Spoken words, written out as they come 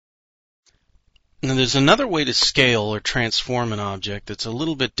Now there's another way to scale or transform an object that's a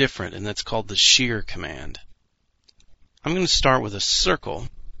little bit different, and that's called the shear command. I'm going to start with a circle,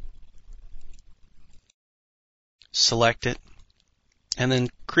 select it, and then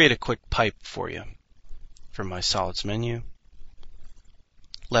create a quick pipe for you. From my solids menu,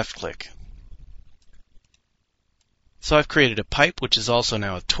 left click. So I've created a pipe, which is also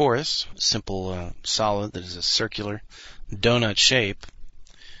now a torus, a simple solid that is a circular donut shape.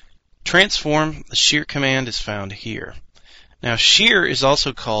 Transform, the shear command is found here. Now shear is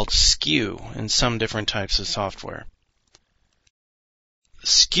also called skew in some different types of software.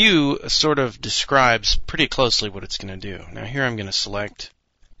 Skew sort of describes pretty closely what it's going to do. Now here I'm going to select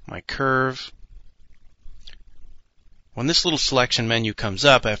my curve. When this little selection menu comes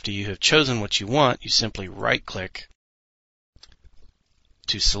up after you have chosen what you want, you simply right click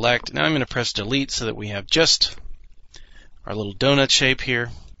to select. Now I'm going to press delete so that we have just our little donut shape here,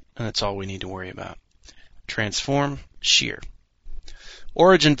 and that's all we need to worry about. Transform, shear.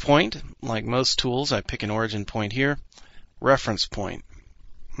 Origin point, like most tools, I pick an origin point here. Reference point.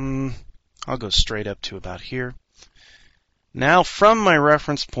 I'll go straight up to about here. Now from my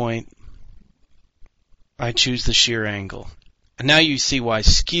reference point, I choose the shear angle. And now you see why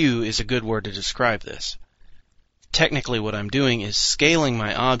skew is a good word to describe this. Technically what I'm doing is scaling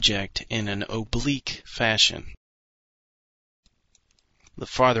my object in an oblique fashion. The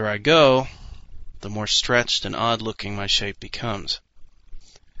farther I go, the more stretched and odd looking my shape becomes.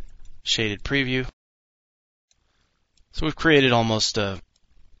 Shaded preview. So we've created almost a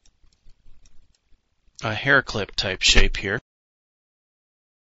hair clip type shape here.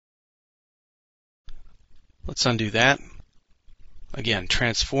 Let's undo that. Again,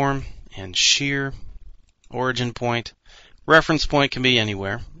 transform and shear. Origin point. Reference point can be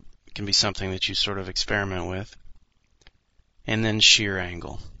anywhere. It can be something that you sort of experiment with. And then shear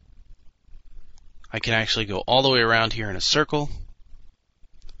angle. I can actually go all the way around here in a circle.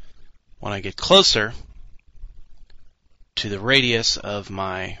 When I get closer to the radius of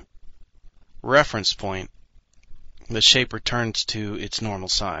my reference point, the shape returns to its normal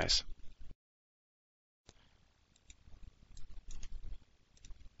size.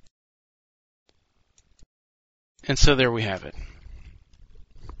 And so there we have it.